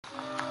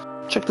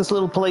Check this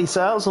little place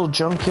out, this little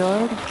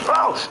junkyard.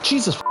 Oh,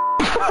 Jesus.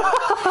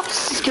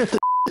 Scared the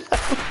shit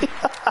out of me.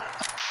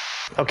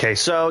 Okay,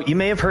 so you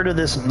may have heard of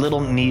this little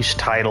niche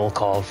title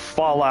called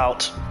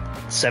Fallout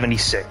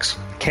 76.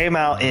 Came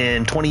out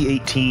in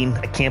 2018.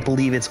 I can't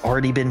believe it's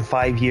already been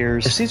 5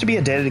 years. There seems to be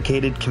a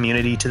dedicated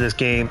community to this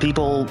game.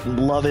 People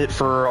love it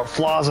for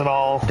flaws and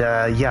all.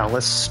 Yeah,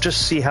 let's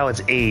just see how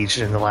it's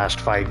aged in the last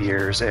 5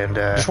 years. And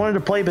just wanted to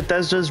play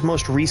Bethesda's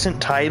most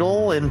recent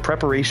title in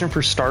preparation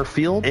for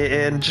Starfield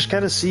and just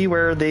kind of see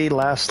where they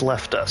last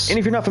left us. And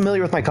if you're not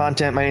familiar with my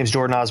content, my name is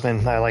Jordan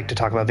Osman. I like to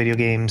talk about video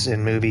games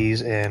and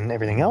movies and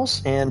everything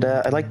else. And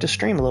I like to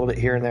stream a little bit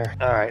here and there.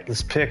 All right,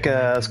 let's pick.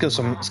 Let's get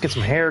some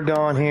hair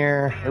going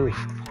here. Ooh.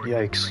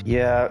 Yikes.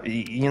 Yeah,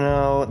 you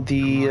know,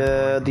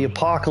 the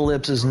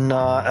apocalypse is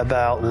not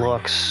about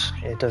looks.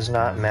 It does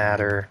not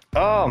matter.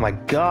 Oh my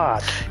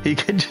god. He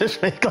could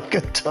just make like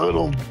a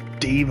total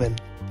demon.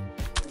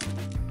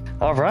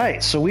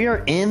 Alright, so we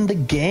are in the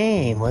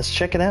game. Let's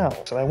check it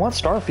out. So I want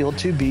Starfield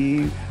to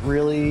be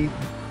really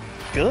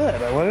good.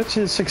 I want it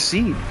to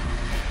succeed.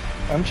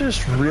 I'm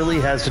just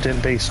really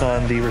hesitant based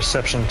on the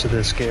reception to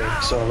this game.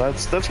 So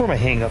that's where my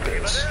hang-up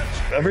is.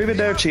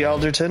 Arrivederci,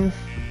 Alderton.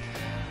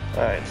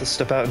 Alright, let's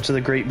step out into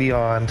the great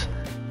beyond.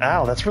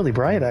 Ow, that's really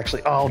bright,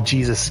 actually. Oh,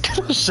 Jesus.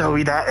 Gonna show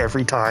me that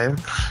every time.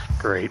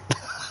 Great.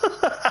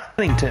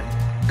 Pennington.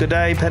 Good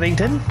day,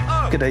 Pennington.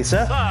 Good day,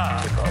 sir. Look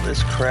at all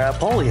this crap.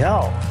 Holy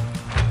hell.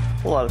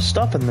 A lot of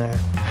stuff in there.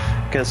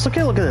 Okay, let's look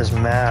at this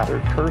map.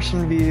 Third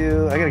person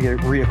view. I gotta get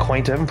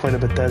reacquainted. I haven't played a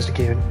Bethesda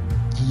game in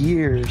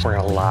years. We're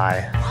gonna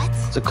lie. What?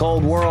 It's a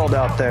cold world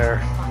out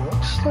there.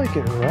 Looks like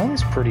it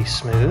runs pretty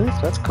smooth.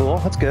 That's cool.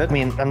 That's good. I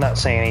mean, I'm not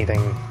saying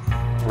anything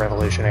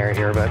revolutionary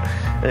here, but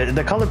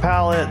the color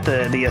palette,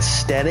 the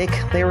aesthetic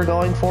they were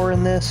going for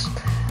in this,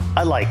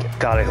 I like it.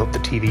 God, I hope the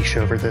TV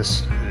show for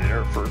this,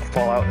 or for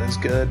Fallout, is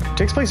good. It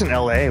takes place in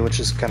LA, which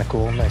is kind of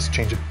cool. Nice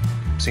change of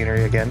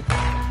scenery again.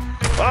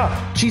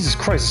 Ah, Jesus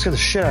Christ, this scared the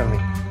shit out of me.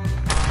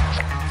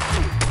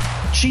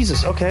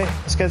 Jesus, okay,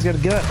 this guy's got a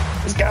gun.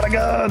 He's got a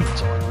gun.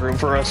 There's only room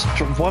for us,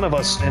 one of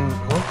us, and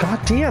oh, god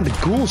damn, the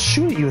ghouls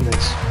shoot at you in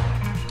this.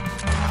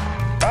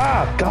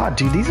 Ah, god,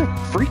 dude, these are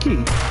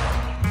freaky.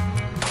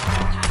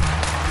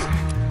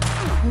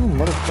 Ooh,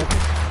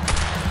 motherfucker.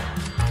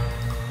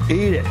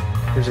 Eat it.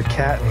 There's a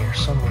cat in here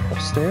somewhere.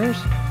 Upstairs?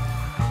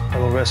 I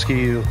will rescue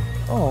you.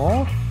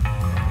 Aw.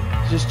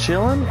 Just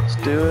chilling? Let's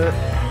do it.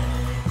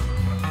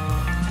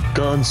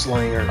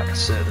 Gunslinger. Like I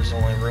said, there's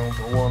only room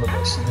for one of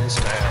us in this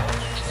town.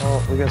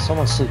 Oh, we got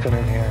someone sleeping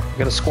in here. We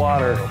got a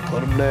squatter.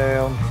 Put him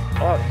down.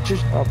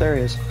 Oh, there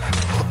he is.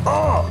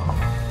 Oh!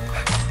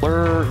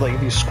 Like,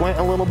 if you squint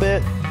a little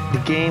bit, the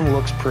game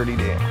looks pretty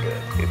damn good.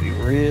 If you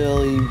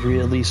really,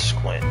 really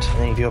squint, and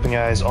then if you open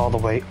your eyes all the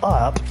way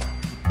up,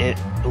 it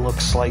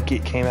looks like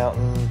it came out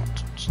in,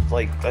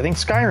 like, I think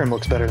Skyrim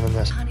looks better than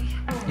this.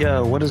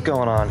 Yo, what is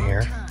going on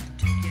here?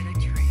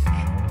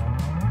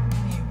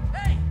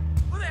 Hey,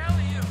 who the hell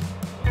are you?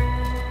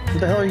 Who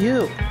the hell are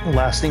you? The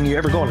last thing you're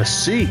ever going to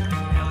see. Who the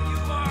hell you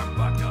are,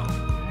 bucko?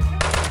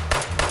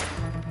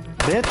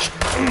 Bitch.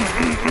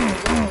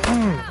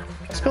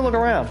 Let's go look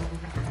around.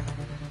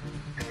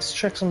 Let's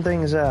check some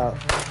things out.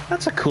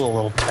 That's a cool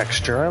little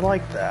texture. I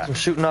like that. I'm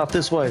shooting off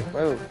this way.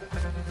 Whoa.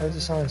 Why does it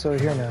sound like it's over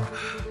here now?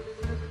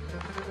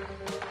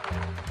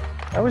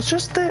 I was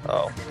just there.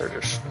 Oh, they're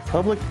just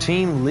public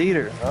team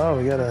leader. Oh,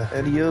 we got a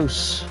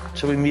adios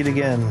till we meet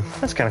again.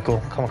 That's kind of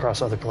cool. Come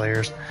across other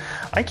players.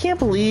 I can't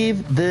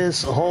believe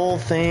this whole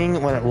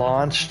thing when it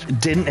launched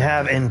didn't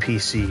have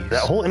NPCs.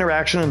 That whole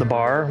interaction in the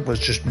bar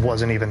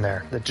wasn't even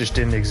there. That just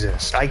didn't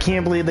exist. I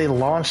can't believe they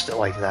launched it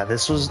like that.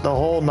 This was the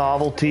whole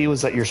novelty,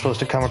 was that you're supposed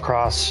to come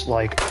across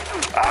like,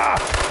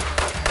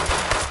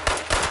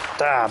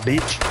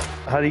 bitch.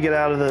 How do you get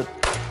out of the?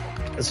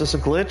 Is this a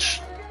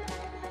glitch?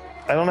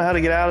 I don't know how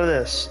to get out of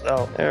this.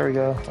 Oh, there we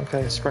go.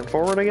 Okay, sprint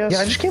forward, I guess. Yeah,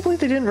 I just can't believe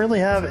they didn't really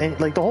have any,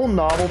 like, the whole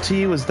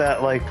novelty was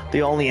that, like,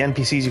 the only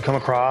NPCs you come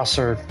across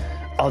are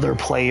other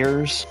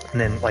players,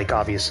 and then, like,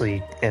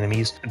 obviously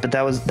enemies. But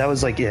that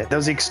was like it. That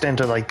was the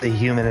extent of, like, the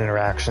human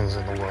interactions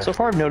in the world. So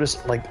far, I've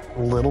noticed, like, a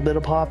little bit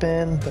of pop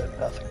in, but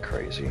nothing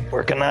crazy.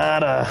 Working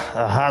out,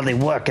 hardly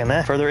working,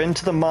 eh? Further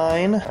into the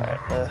mine. All right,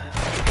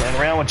 going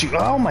around with you.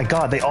 Oh my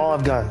God, they all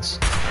have guns.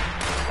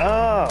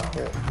 Oh,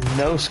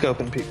 no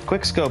scoping people.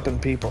 Quick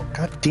scoping people.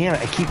 God damn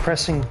it, I keep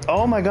pressing.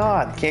 Oh my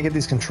God, can't get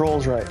these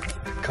controls right.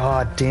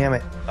 God damn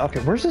it. Okay,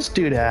 where's this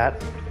dude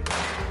at?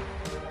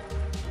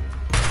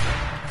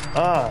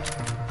 I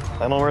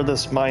don't know where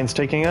this mine's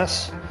taking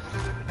us,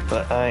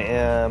 but I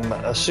am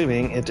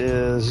assuming it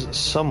is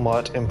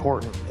somewhat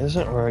important.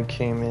 Isn't where I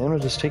came in,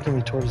 it's just taking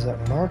me towards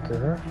that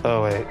marker.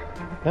 Oh wait.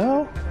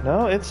 No,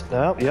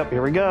 yep,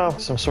 here we go.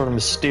 Some sort of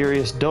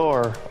mysterious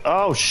door.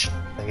 Oh,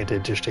 I think it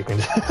did just take me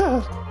to...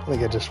 I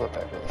think I just went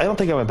backwards. I don't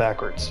think I went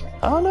backwards.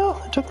 Oh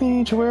no, it took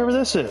me to wherever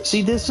this is.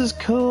 See, this is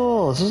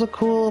cool. This is a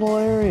cool little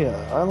area.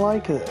 I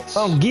like this.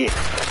 Oh, get...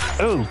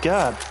 Oh,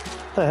 God.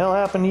 What the hell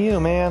happened to you,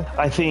 man?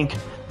 I think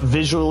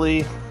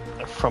visually,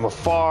 from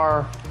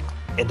afar,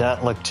 it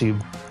doesn't look too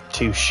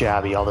too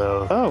shabby,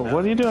 although... Oh,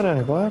 what are you doing,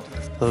 Annie? What?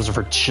 Those are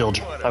for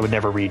children. I would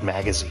never read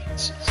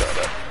magazines. So,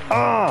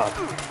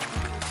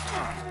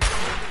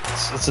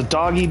 it's a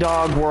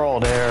dog-eat-dog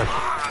world there.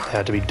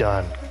 Had to be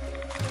done.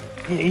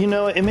 You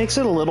know, it makes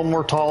it a little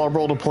more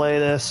tolerable to play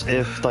this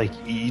if, like,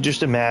 you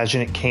just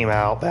imagine it came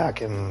out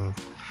back in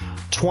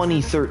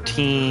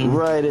 2013,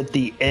 right at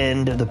the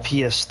end of the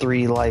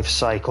PS3 life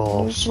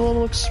cycle. Just a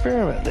little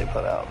experiment they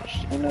put out.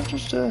 You know,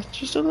 just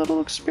a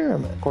little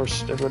experiment. Of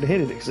course, everybody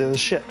hated it because it was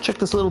shit. Check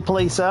this little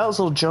place out, this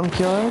little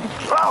junkyard.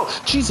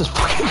 Oh, Jesus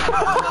fucking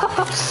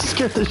Christ.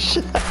 Scared the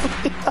shit out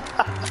of me.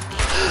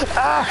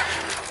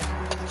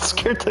 That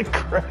scared the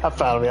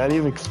crap out of me. I didn't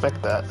even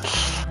expect that.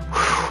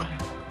 Whew.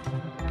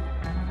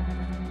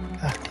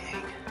 God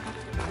dang.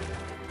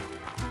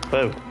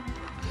 Whoa.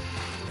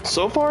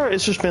 So far,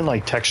 it's just been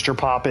like texture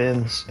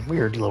pop-ins and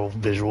weird little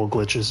visual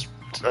glitches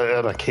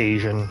on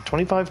occasion.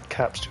 25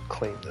 caps to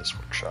claim this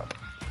workshop.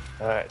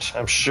 Alright,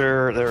 I'm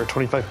sure there are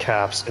 25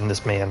 caps in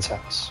this man's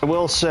house. I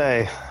will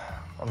say,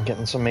 I'm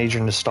getting some major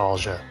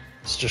nostalgia.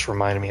 This just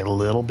reminded me a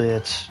little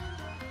bit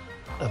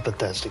of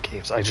Bethesda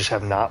games. I just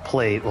have not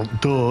played, well,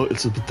 duh,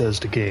 it's a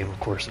Bethesda game, of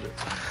course it is.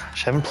 I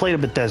just haven't played a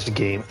Bethesda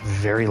game in a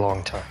very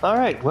long time.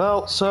 Alright,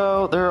 well,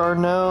 so there are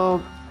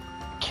no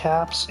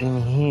caps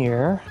in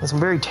here. There's some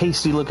very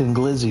tasty looking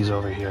glizzies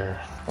over here.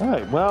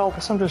 Alright, well, I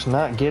guess I'm just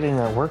not getting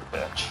a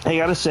workbench. I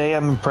gotta say,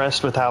 I'm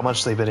impressed with how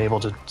much they've been able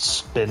to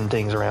spin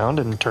things around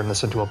and turn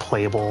this into a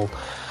playable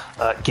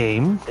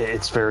game.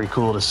 It's very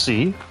cool to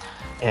see.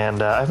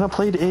 And I've not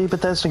played a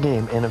Bethesda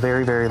game in a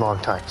very, very long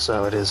time.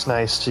 So it is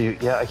nice to,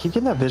 yeah, I keep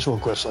getting that visual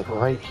glitch like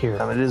right here.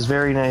 It is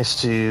very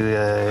nice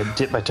to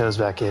dip my toes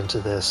back into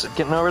this.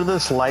 Getting over to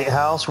this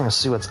lighthouse, we're gonna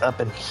see what's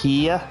up in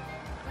here.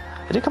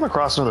 I did come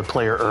across another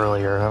player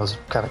earlier, and that was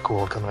kind of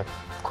cool coming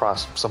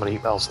across somebody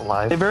else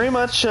alive. They very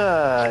much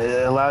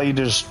allow you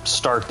to just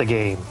start the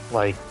game.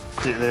 Like,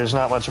 there's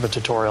not much of a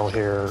tutorial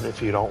here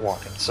if you don't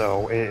want it.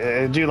 So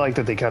I do like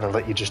that they kind of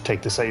let you just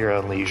take this at your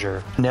own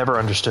leisure. Never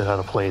understood how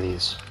to play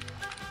these.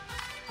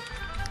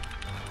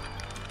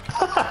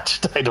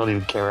 I don't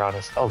even care,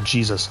 honest. Oh,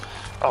 Jesus.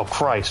 Oh,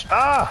 Christ.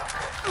 Ah!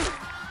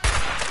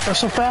 They're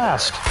so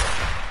fast.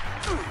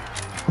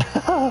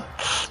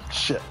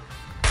 Shit.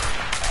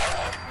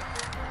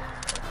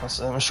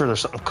 I'm sure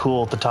there's something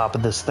cool at the top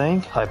of this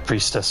thing. High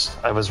Priestess,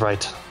 I was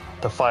right.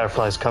 The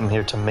fireflies come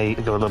here to mate.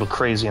 They go a little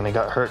crazy and they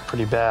got hurt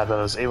pretty bad, but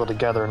I was able to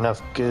gather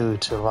enough goo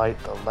to light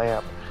the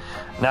lamp.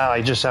 Now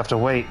I just have to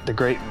wait. The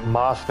great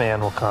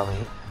Mothman will come.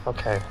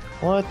 Okay.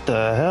 What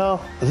the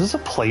hell? Is this a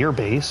player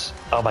base?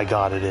 Oh my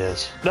god, it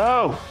is.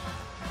 No!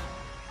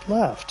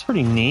 Left.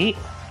 Pretty neat.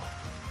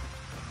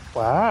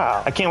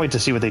 Wow. I can't wait to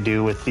see what they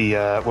do with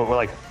the,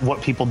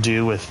 what people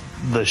do with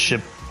the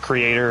ship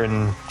creator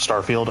in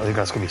Starfield. I think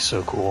that's gonna be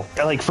so cool.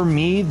 Like, for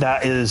me,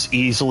 that is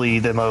easily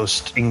the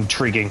most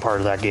intriguing part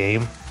of that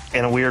game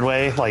in a weird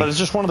way. Like, but it's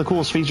just one of the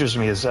coolest features to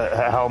me is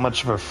how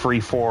much of a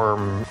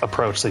free-form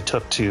approach they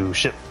took to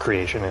ship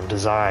creation and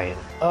design.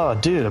 Oh,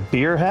 dude, a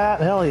beer hat?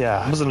 Hell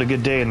yeah. It wasn't a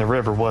good day in the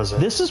river, was it?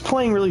 This is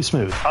playing really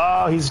smooth.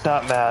 Oh, he's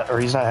not mad, or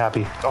he's not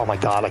happy. Oh my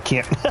god, I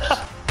can't.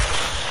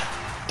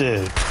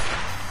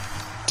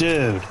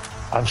 Dude,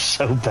 I'm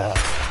so bad.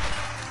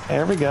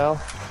 There we go.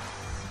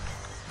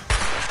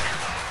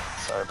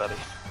 Sorry, buddy.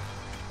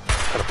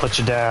 Gotta put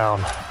you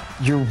down.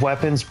 Your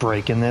weapons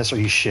break in this? Are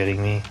you shitting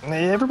me?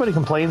 Everybody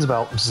complains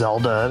about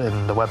Zelda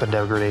and the weapon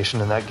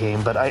degradation in that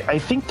game, but I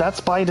think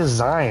that's by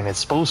design. It's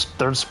supposed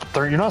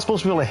you're not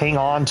supposed to be able to hang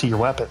on to your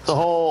weapons. The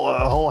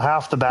whole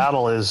half the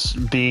battle is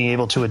being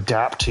able to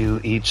adapt to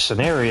each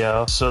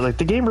scenario. So like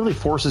the game really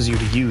forces you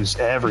to use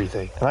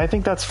everything, and I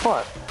think that's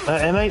fun.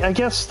 And I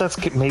guess that's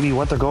maybe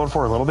what they're going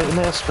for a little bit in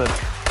this, but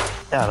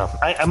I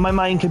don't know. My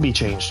mind can be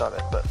changed on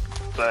it, but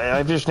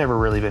I've just never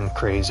really been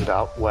crazy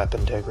about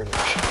weapon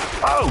degradation.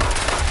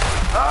 Oh!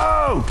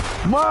 Oh!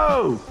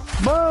 Whoa!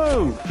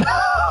 Whoa!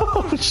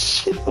 Oh,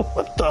 shit,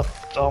 what the?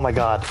 Oh my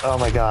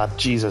god,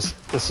 Jesus.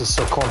 This is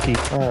so clunky.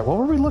 Alright, what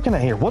were we looking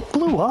at here? What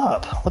blew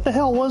up? What the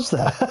hell was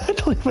that? I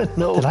don't even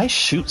know. Did I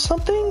shoot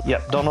something?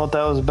 Yep, don't know what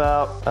that was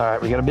about.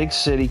 Alright, we got a big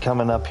city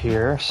coming up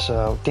here,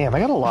 so... Damn, I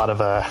got a lot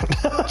of, I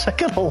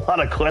got a lot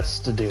of quests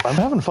to do. I'm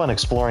having fun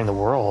exploring the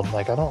world.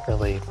 Like, I don't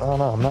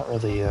know, I'm not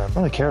really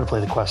care to play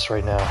the quests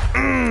right now.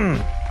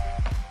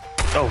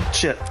 Oh,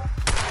 shit.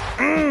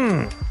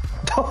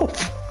 Oh.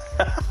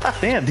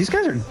 Damn, these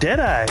guys are dead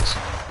eyes.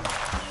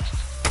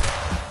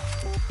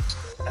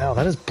 Ow,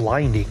 that is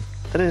blinding.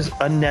 That is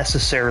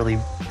unnecessarily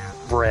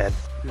red.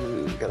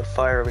 Ooh, got a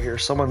fire over here.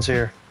 Someone's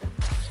here.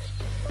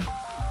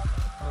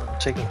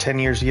 Taking 10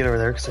 years to get over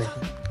there because I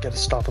gotta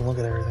stop and look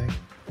at everything.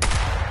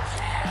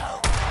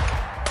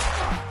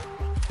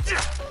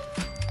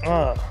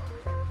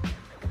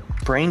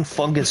 Brain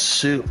fungus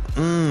soup.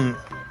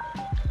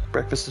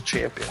 Breakfast of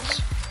champions.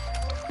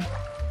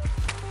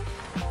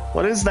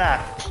 What is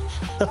that?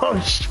 Oh,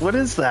 what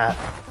is that?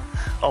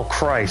 Oh,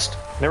 Christ.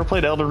 Never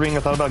played Elden Ring.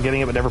 I thought about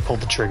getting it, but never pulled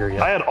the trigger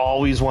yet. I had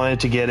always wanted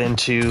to get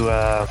into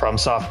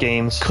FromSoft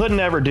games. Couldn't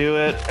ever do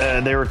it.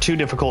 They were too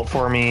difficult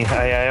for me.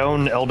 I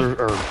own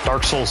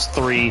Dark Souls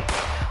 3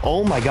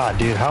 Oh my god,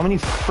 dude, how many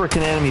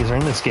freaking enemies are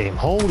in this game?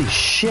 Holy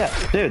shit.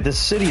 Dude, this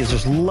city is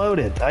just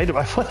loaded.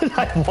 What did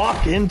I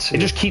walk into? They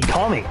just keep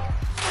coming.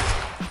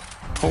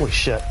 Holy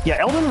shit. Yeah,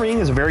 Elden Ring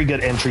is a very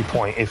good entry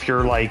point if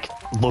you're like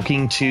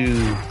looking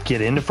to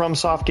get into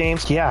FromSoft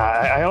games. Yeah,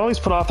 I always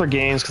put off their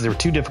games because they were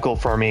too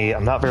difficult for me.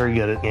 I'm not very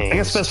good at games. I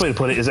guess the best way to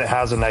put it is it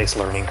has a nice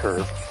learning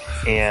curve.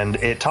 And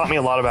it taught me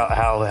a lot about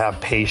how to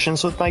have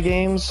patience with my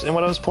games and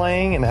what I was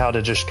playing and how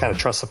to just kind of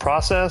trust the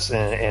process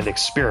and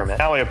experiment.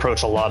 Now I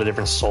approach a lot of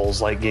different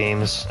Souls-like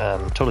games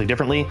totally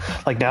differently.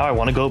 Like now I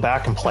want to go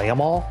back and play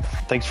them all.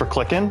 Thanks for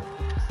clicking.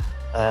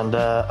 And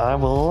I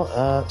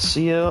will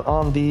see you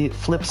on the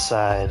flip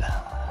side.